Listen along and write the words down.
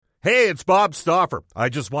Hey, it's Bob Stauffer. I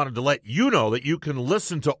just wanted to let you know that you can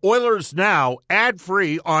listen to Oilers Now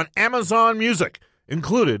ad-free on Amazon Music,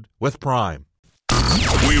 included with Prime.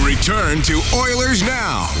 We return to Oilers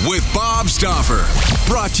Now with Bob Stauffer.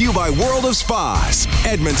 Brought to you by World of Spas,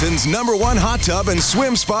 Edmonton's #1 hot tub and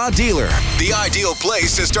swim spa dealer. The ideal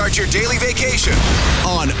place to start your daily vacation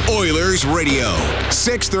on Oilers Radio.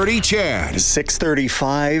 630 CHED.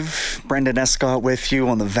 6:35. Brendan Escott with you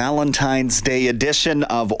on the Valentine's Day edition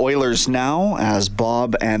of Oilers Now as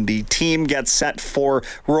Bob and the team get set for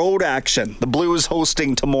road action. The Blues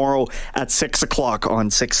hosting tomorrow at 6 o'clock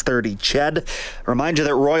on 630 CHED. Remind you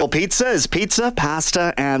that Royal Pizza is pizza,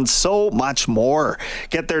 pasta, and so much more.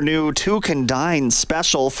 Get their new Two Can Dine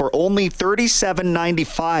special for only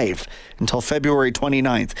 $37.95 until February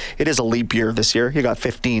 29th. It is a leap year this year. You got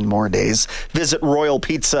 15 more days. Visit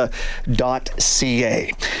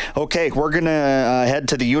royalpizza.ca. Okay, we're going to head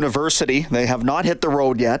to the university. They have not hit the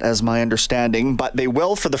road yet, as my understanding, but they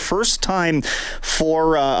will for the first time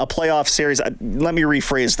for a playoff series. Let me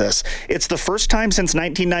rephrase this. It's the first time since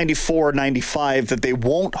 1994-95 that they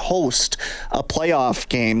won't host a playoff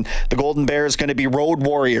game. The Golden Bears going to be road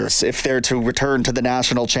warriors if they're to return to the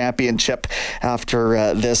national championship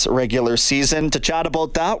after this regular season. To chat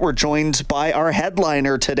about that, we're joined by our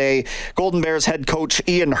headliner today, Golden Bears head coach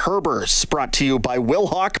Ian Herbers, brought to you by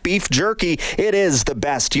Wilhauk Beef Jerky. It is the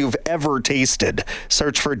best you've ever tasted.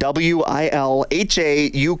 Search for WILHAUK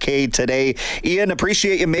today. Ian,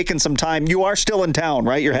 appreciate you making some time. You are still in town,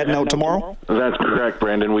 right? You're heading out tomorrow? That's correct,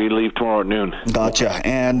 Brandon. We leave tomorrow at noon. Gotcha.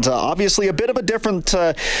 And obviously a bit of a different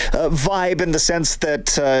vibe in the sense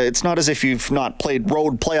that it's not as if you've not played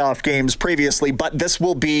road playoff games previously, but this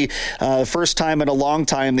will be first time in a long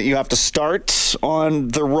time that you have to start on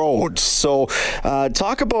the road. So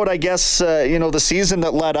talk about, I guess, the season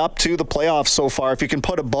that led up to the playoffs so far. If you can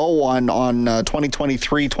put a bow on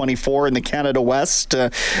 2023-24 in the Canada West,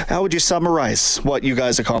 how would you summarize what you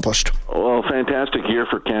guys accomplished? Well, fantastic year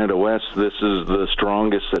for Canada West. This is the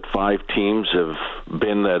strongest that 5 teams have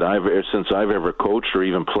been that since I've ever coached or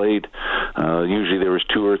even played. Usually there was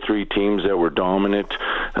 2 or 3 teams that were dominant,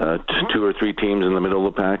 2 or 3 teams in the middle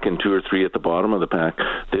of the pack and 2 or 3 at the bottom of the pack.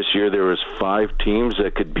 This year there was 5 teams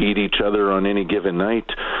that could beat each other on any given night.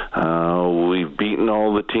 We've beaten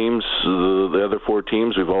all the teams, the other 4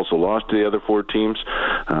 teams. We've also lost to the other 4 teams.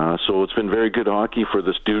 So it's been very good hockey for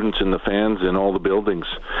the students and the fans in all the buildings.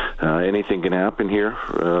 Anything can happen here.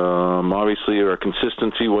 Obviously our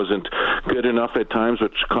consistency wasn't good enough at times,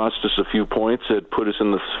 which cost us a few points. It put us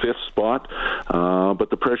in the 5th spot. But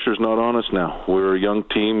the pressure's not on us now. We're a young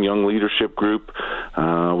team, young leadership group.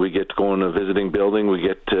 We get to go in a visiting building. We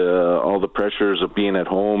get all the pressures of being at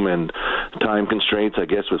home and time constraints, I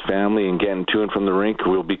guess, with family and getting to and from the rink.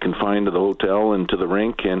 We'll be confined to the hotel and to the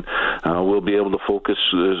rink, and we'll be able to focus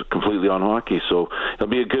completely on hockey. So it'll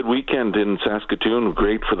be a good weekend in Saskatoon.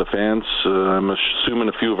 Great for the fans. I'm assuming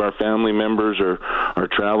a few of our family members are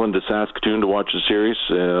traveling to Saskatoon to watch the series.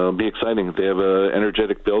 It'll be exciting. They have an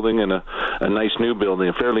energetic building and a nice new building,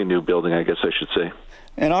 a fairly new building, I guess I should say.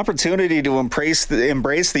 An opportunity to embrace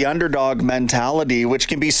the underdog mentality, which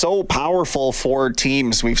can be so powerful for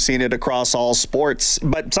teams. We've seen it across all sports,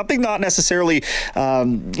 but something not necessarily,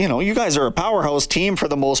 you guys are a powerhouse team for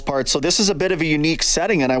the most part, so this is a bit of a unique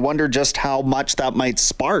setting, and I wonder just how much that might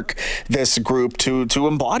spark this group to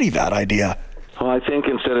embody that idea. Well, I think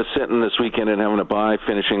instead of sitting this weekend and having a bye,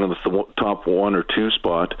 finishing in the top 1 or 2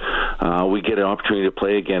 spot, we get an opportunity to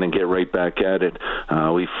play again and get right back at it.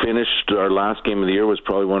 We finished our last game of the year was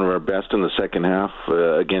probably one of our best in the second half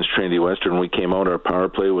against Trinity Western. We came out, our power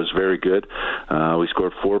play was very good. We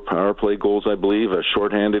scored 4 power play goals, I believe, a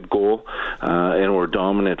shorthanded goal, and we're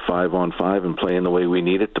dominant 5-on-5 and playing the way we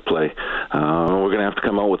need it to play. We're going to have to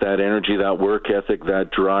come out with that energy, that work ethic, that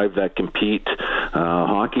drive, that compete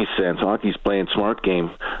hockey sense. Hockey's playing smart game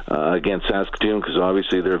against Saskatoon because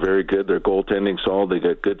obviously they're very good. Their goaltending solid. They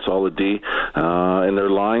got good solid D, and their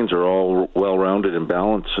lines are all well-rounded and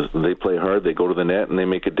balanced. They play hard. They go to the net and they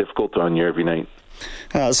make it difficult on you every night.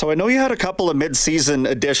 So I know you had a couple of mid-season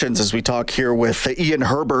additions as we talk here with Ian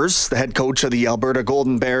Herbers, the head coach of the Alberta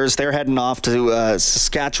Golden Bears. They're heading off to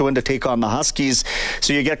Saskatchewan to take on the Huskies.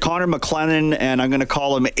 So you get Connor McLennan, and I'm going to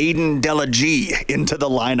call him Aiden Delagee into the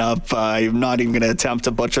lineup. I'm not even going to attempt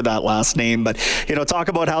to butcher that last name, but talk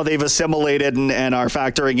about how they've assimilated and are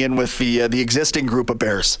factoring in with the existing group of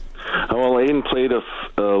Bears. Well, Aiden played a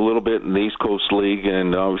little bit in the East Coast League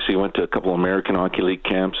and obviously went to a couple of American Hockey League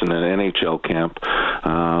camps and an NHL camp.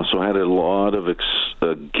 So had a lot of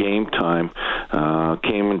game time,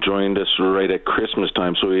 came and joined us right at Christmas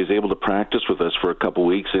time, so he was able to practice with us for a couple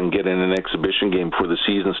weeks and get in an exhibition game before the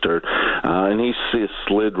season started. And he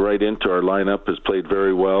slid right into our lineup, has played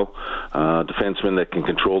very well. Defenseman that can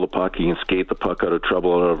control the puck, he can skate the puck out of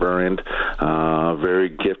trouble out of our end. Very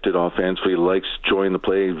gifted offensively, likes joining the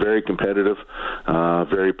play, very competitive,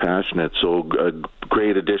 very passionate. So a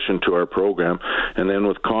great addition to our program. And then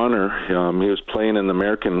with Connor, he was playing in the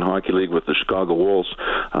American Hockey League with the Chicago Wolves.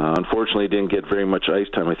 Unfortunately, didn't get very much ice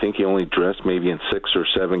time. I think he only dressed maybe in 6 or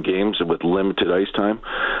 7 games with limited ice time.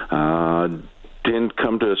 Didn't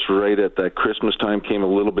come to us right at that Christmas time, came a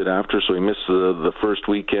little bit after, so he missed the first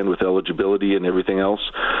weekend with eligibility and everything else.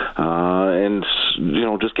 And,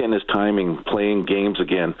 just getting his timing, playing games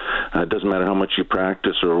again. It doesn't matter how much you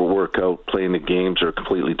practice or work out, playing the games are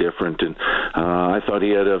completely different. And I thought he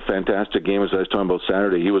had a fantastic game, as I was talking about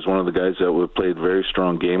Saturday. He was one of the guys that played a very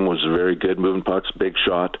strong game, was very good, moving pucks, big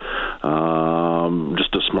shot,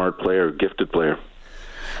 just a smart player, gifted player.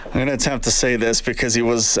 I'm going to attempt to say this because he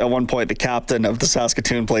was at one point the captain of the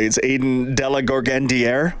Saskatoon Blades, Aiden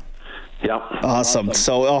Delagorgendiere. Yeah. Awesome.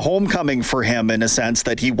 So a homecoming for him in a sense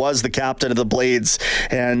that he was the captain of the Blades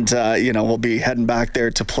and, we'll be heading back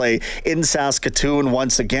there to play in Saskatoon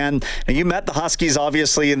once again. And you met the Huskies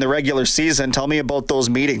obviously in the regular season. Tell me about those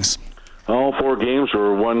meetings. All 4 games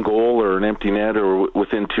were 1 goal or an empty net or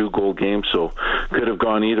within 2 goal games, so could have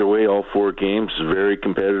gone either way. All 4 games, very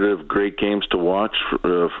competitive, great games to watch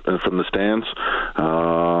from the stands.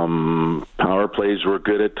 Power plays were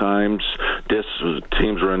good at times.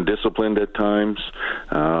 Teams were undisciplined at times.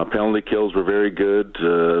 Penalty kills were very good.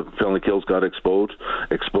 Penalty kills got exposed,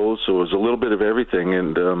 so it was a little bit of everything.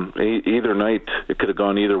 And either night, it could have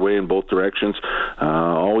gone either way in both directions.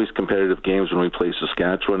 Always competitive games when we play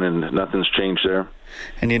Saskatchewan, and nothing's changed there.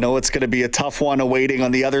 And it's going to be a tough one awaiting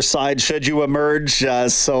on the other side should you emerge.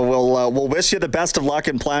 So we'll wish you the best of luck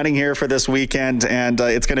in planning here for this weekend, and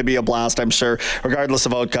it's going to be a blast, I'm sure, regardless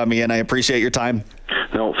of outcome. Ian, I appreciate your time.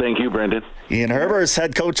 No, thank you, Brendan. Ian Herbers,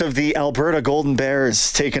 head coach of the Alberta Golden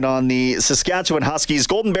Bears, taking on the Saskatchewan Huskies.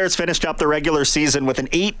 Golden Bears finished up the regular season with an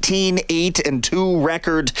 18-8-2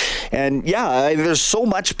 record. And there's so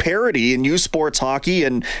much parity in U Sports hockey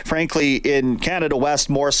and frankly in Canada West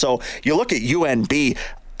more so. You look at UNB,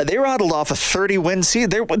 they rattled off a 30-win season.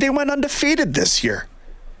 They went undefeated this year.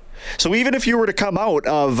 So even if you were to come out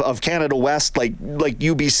of Canada West, like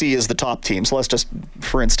UBC is the top team, so let's just,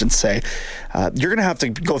 for instance, say, you're going to have to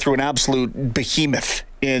go through an absolute behemoth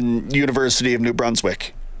in University of New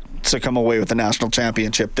Brunswick to come away with the national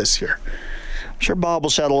championship this year. I'm sure Bob will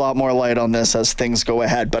shed a lot more light on this as things go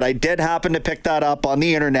ahead, but I did happen to pick that up on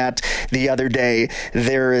the internet the other day.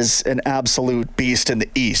 There is an absolute beast in the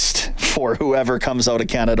East for whoever comes out of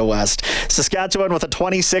Canada West. Saskatchewan with a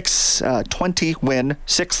 20-win,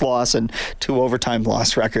 6-loss, and 2 overtime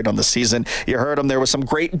loss record on the season. You heard them. There was some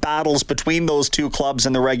great battles between those 2 clubs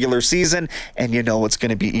in the regular season, and it's going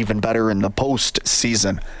to be even better in the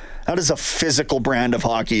postseason. That is a physical brand of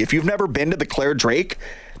hockey. If you've never been to the Claire Drake,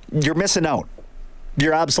 you're missing out.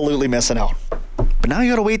 You're absolutely missing out. But now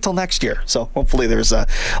you got to wait till next year. So hopefully there's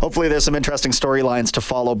some interesting storylines to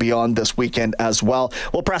follow beyond this weekend as well.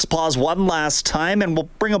 We'll press pause one last time and we'll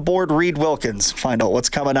bring aboard Reed Wilkins, find out what's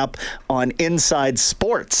coming up on Inside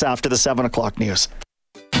Sports after the 7 o'clock news.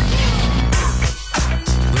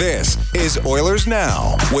 This is Oilers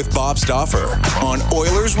Now with Bob Stauffer on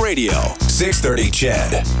Oilers Radio, 630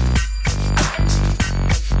 CHED.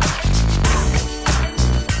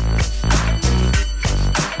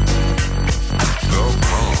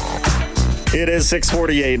 It is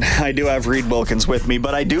 6:48. I do have Reed Wilkins with me,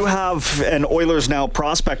 but I do have an Oilers Now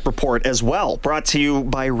prospect report as well, brought to you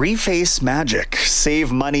by Reface Magic.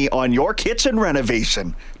 Save money on your kitchen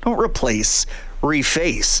renovation. Don't replace,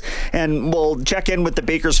 reface. And we'll check in with the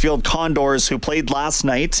Bakersfield Condors, who played last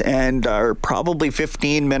night and are probably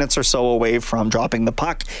 15 minutes or so away from dropping the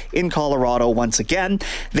puck in Colorado once again.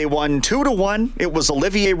 They won 2-1. It was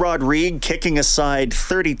Olivier Rodrigue kicking aside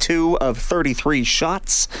 32 of 33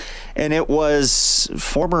 shots. And it was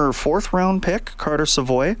former 4th-round pick, Carter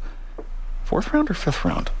Savoie. 4th round or 5th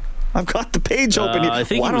round? I've got the page open. I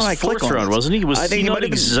think he was 4th round, wasn't he? Was he not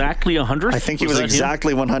exactly 100th? I think he was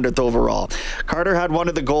exactly 100th overall. Carter had one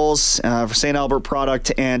of the goals for St. Albert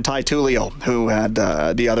Product, and Ty Tullio, who had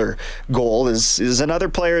the other goal, is another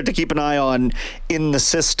player to keep an eye on in the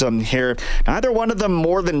system here. Neither one of them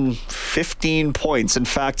more than 15 points. In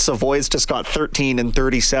fact, Savoie's just got 13 in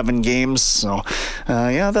 37 games. So,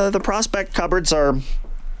 the prospect cupboards are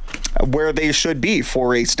where they should be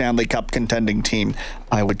for a Stanley Cup contending team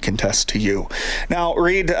I would contest to you. Now,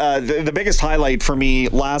 Reed, the biggest highlight for me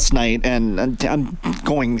last night, and I'm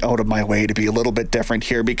going out of my way to be a little bit different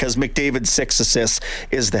here because McDavid's 6 assists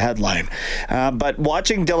is the headline. But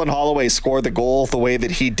watching Dylan Holloway score the goal the way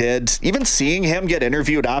that he did, even seeing him get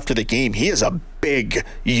interviewed after the game, he is a big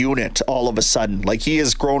unit all of a sudden. Like, he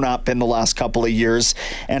has grown up in the last couple of years,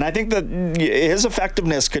 and I think that his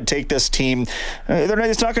effectiveness could take this team.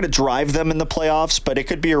 It's not going to drive them in the playoffs, but it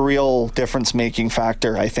could be a real difference-making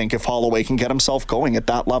factor, I think, if Holloway can get himself going at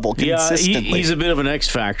that level consistently. Yeah, he's a bit of an X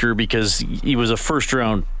factor because he was a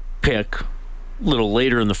first-round pick a little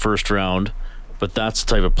later in the first round, but that's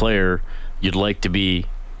the type of player you'd like to be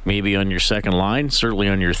maybe on your second line, certainly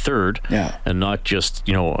on your third, and not just,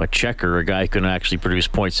 a checker, a guy who can actually produce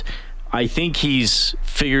points. I think he's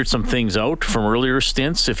figured some things out from earlier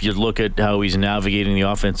stints. If you look at how he's navigating the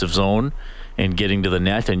offensive zone and getting to the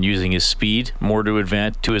net and using his speed more to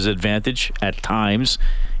his advantage at times.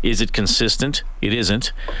 Is it consistent? It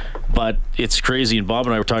isn't. But it's crazy, and Bob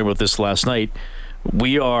and I were talking about this last night.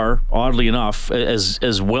 We are, oddly enough,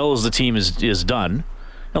 as well as the team is done,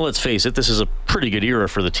 and let's face it, this is a pretty good era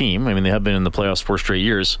for the team. I mean, they have been in the playoffs 4 straight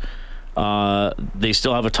years. They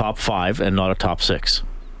still have a top 5 and not a top 6.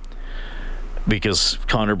 Because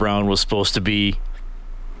Connor Brown was supposed to be,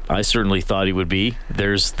 I certainly thought he would be.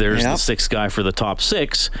 There's the 6th guy for the top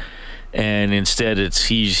 6. And instead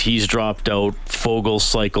he's dropped out. Fogel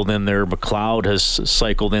cycled in there. McLeod has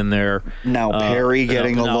cycled in there. Now Perry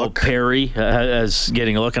getting a look. Perry has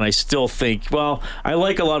getting a look, and I still think, I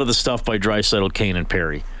like a lot of the stuff by Draisaitl, Kane, and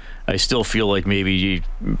Perry. I still feel like maybe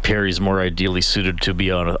Perry's more ideally suited to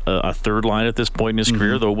be on a third line at this point in his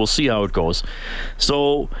career, though we'll see how it goes.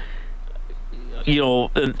 So,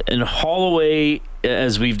 and Holloway,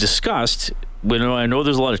 as we've discussed, I know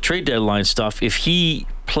there's a lot of trade deadline stuff. If he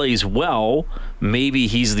plays well, maybe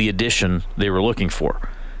he's the addition they were looking for,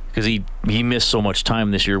 because he missed so much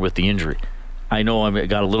time this year with the injury. I know I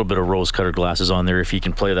got a little bit of rose-colored glasses on there if he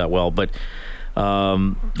can play that well, but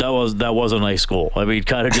that was a nice goal. I mean,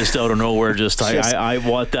 kind of just out of nowhere, I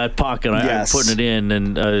want that puck and I'm putting it in,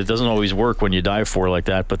 and it doesn't always work when you dive for it like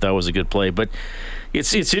that, but that was a good play. But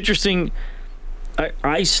it's interesting.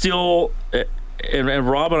 I still... And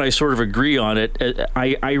Rob and I sort of agree on it.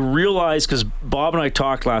 I realize, because Bob and I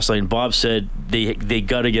talked last night, and Bob said they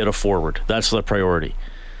got to get a forward. That's the priority.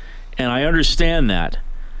 And I understand that,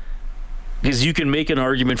 because you can make an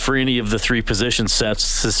argument for any of the 3 position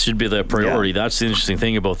sets. This should be the priority. Yeah. That's the interesting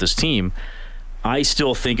thing about this team. I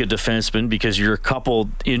still think a defenseman, because you're a couple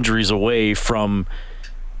injuries away from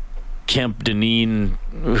Kemp, Dineen,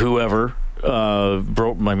 whoever. After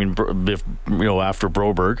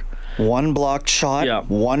Broberg. One blocked shot,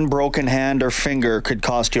 one broken hand or finger could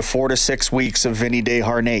cost you 4 to 6 weeks of Vinny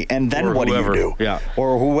Desharnais. And then what do you do? Yeah.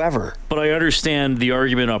 Or whoever. But I understand the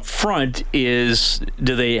argument up front is,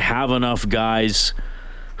 do they have enough guys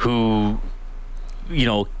who,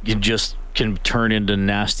 can turn into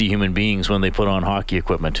nasty human beings when they put on hockey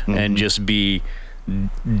equipment and just be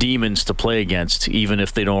demons to play against, even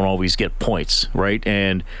if they don't always get points, right?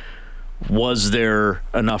 And was there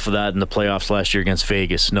enough of that in the playoffs last year against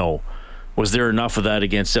Vegas? No. Was there enough of that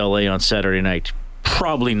against LA on Saturday night?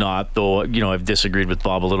 Probably not, though, I've disagreed with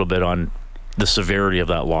Bob a little bit on the severity of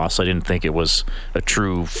that loss. I didn't think it was a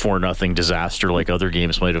true 4-0 disaster like other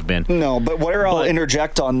games might have been. No, but where I'll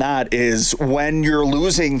interject on that is, when you're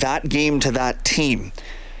losing that game to that team,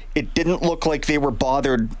 it didn't look like they were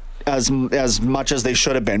bothered as much as they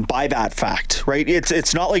should have been by that fact, right?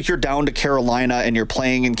 It's not like you're down to Carolina and you're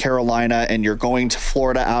playing in Carolina and you're going to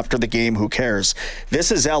Florida after the game. Who cares?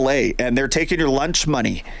 This is LA, and they're taking your lunch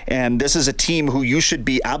money, and this is a team who you should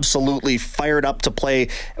be absolutely fired up to play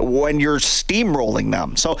when you're steamrolling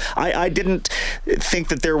them. So I didn't think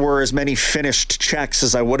that there were as many finished checks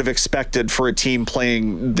as I would have expected for a team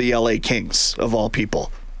playing the LA Kings, of all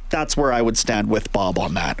people. That's where I would stand with Bob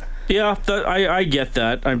on that. Yeah, I get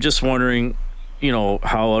that. I'm just wondering,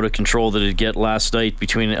 how out of control did it get last night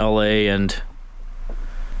between LA and...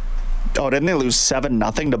 Oh, didn't they lose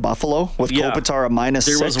 7-0 to Buffalo with Kopitar at -6?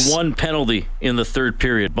 There was one penalty in the third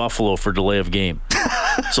period, Buffalo, for delay of game.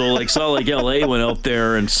 So, it's not like LA went out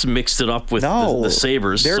there and mixed it up with the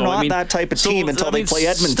Sabres. They're not that type of team until they play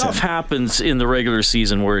Edmonton. Stuff happens in the regular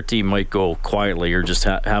season where a team might go quietly or just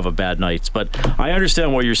have a bad night. But I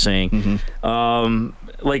understand what you're saying.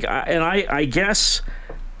 I guess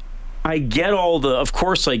I get of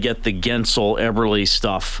course I get the Gensel, Eberle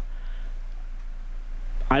stuff.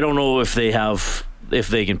 I don't know if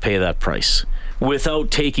they can pay that price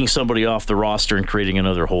without taking somebody off the roster and creating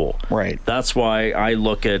another hole. Right. That's why I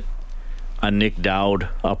look at a Nick Dowd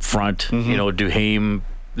up front, Duhaime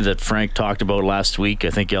that Frank talked about last week. I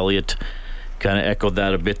think Elliot kind of echoed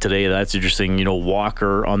that a bit today. That's interesting. You know,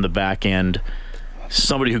 Walker on the back end,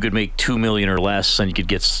 somebody who could make $2 million or less, and you could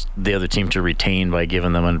get the other team to retain by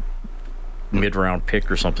giving them a mid-round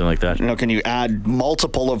pick or something like that. You know, can you add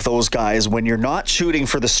multiple of those guys when you're not shooting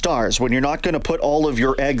for the stars, when you're not going to put all of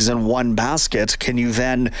your eggs in one basket? Can you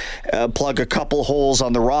then plug a couple holes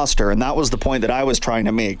on the roster? And that was the point that I was trying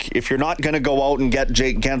to make. If you're not going to go out and get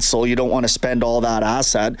Jake Gensel, you don't want to spend all that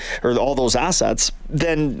asset or all those assets,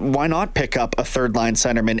 then why not pick up a third-line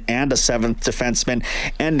centerman and a seventh defenseman?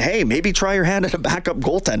 And hey, maybe try your hand at a backup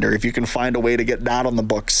goaltender if you can find a way to get that on the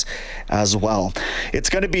books as well. It's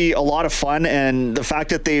going to be a lot of fun. And the fact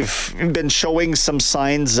that they've been showing some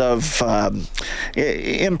signs of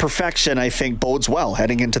imperfection, I think, bodes well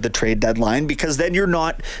heading into the trade deadline, because then you're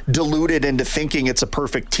not deluded into thinking it's a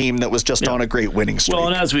perfect team that was just on a great winning streak. Well,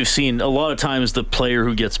 and as we've seen, a lot of times the player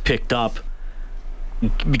who gets picked up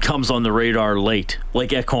becomes on the radar late, like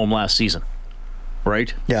Ekholm last season.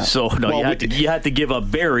 Right? Yeah. So, you had to give up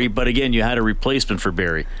Barry, but again, you had a replacement for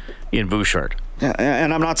Barry in Bouchard. Yeah,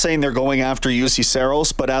 and I'm not saying they're going after UC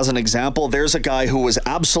Saros, but as an example, there's a guy who was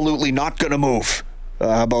absolutely not going to move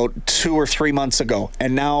about 2 or 3 months ago.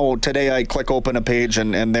 And now today I click open a page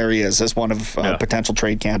and there he is as one of potential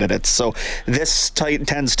trade candidates. So this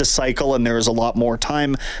tends to cycle, and there is a lot more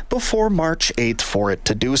time before March 8th for it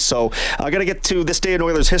to do so. I'm going to get to this day in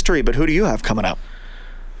Oilers history, but who do you have coming up?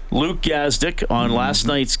 Luke Gazdic on last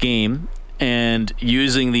night's game, and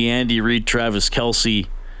using the Andy Reid, Travis Kelce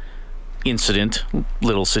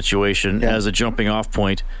little situation as a jumping off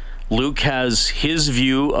point. Luke has his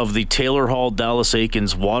view of the Taylor Hall Dallas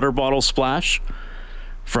Aikens water bottle splash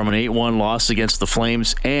from an 8-1 loss against the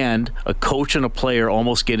Flames, and a coach and a player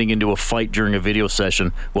almost getting into a fight during a video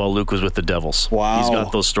session while Luke was with the Devils. Wow. He's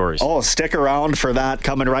got those stories. Oh, stick around for that,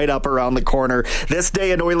 coming right up around the corner. This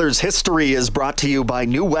day in Oilers history is brought to you by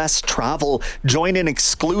New West Travel. Join an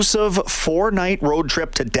exclusive 4-night road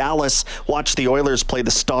trip to Dallas. Watch the Oilers play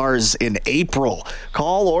the Stars in April.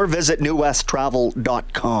 Call or visit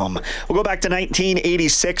newwesttravel.com. We'll go back to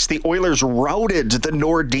 1986. The Oilers routed the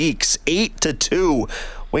Nordiques 8-2.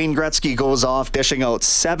 Wayne Gretzky goes off dishing out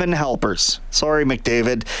 7 helpers. Sorry,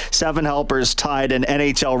 McDavid. 7 helpers tied an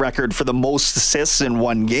NHL record for the most assists in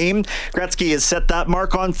one game. Gretzky has set that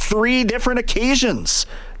mark on 3 different occasions.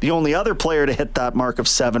 The only other player to hit that mark of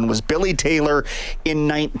 7 was Billy Taylor in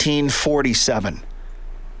 1947.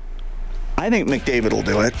 I think McDavid will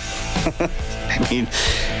do it. I mean,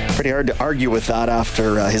 pretty hard to argue with that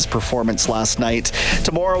after his performance last night.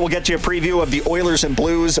 Tomorrow we'll get you a preview of the Oilers and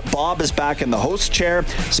Blues. Bob is back in the host chair.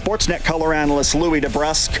 Sportsnet color analyst Louis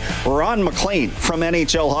DeBrusque. Ron McLean from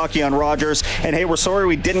NHL Hockey on Rogers. And hey, we're sorry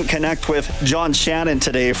we didn't connect with John Shannon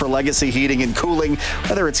today for Legacy Heating and Cooling.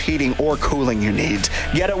 Whether it's heating or cooling you need,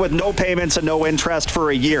 get it with no payments and no interest for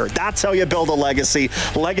a year. That's how you build a legacy.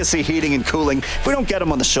 Legacy Heating and Cooling. If we don't get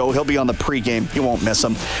him on the show, he'll be on the pregame. You won't miss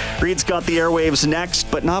him. Reed's got the airwaves next,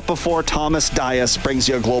 but not before Thomas Dias brings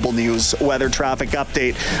you a Global News weather traffic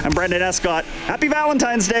update. I'm Brendan Escott. Happy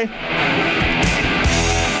Valentine's Day.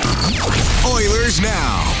 Oilers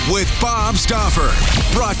Now with Bob Stauffer.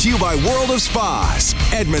 Brought to you by World of Spas,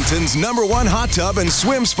 Edmonton's #1 hot tub and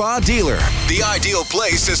swim spa dealer. The ideal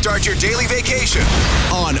place to start your daily vacation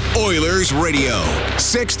on Oilers Radio.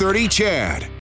 630 CHAD.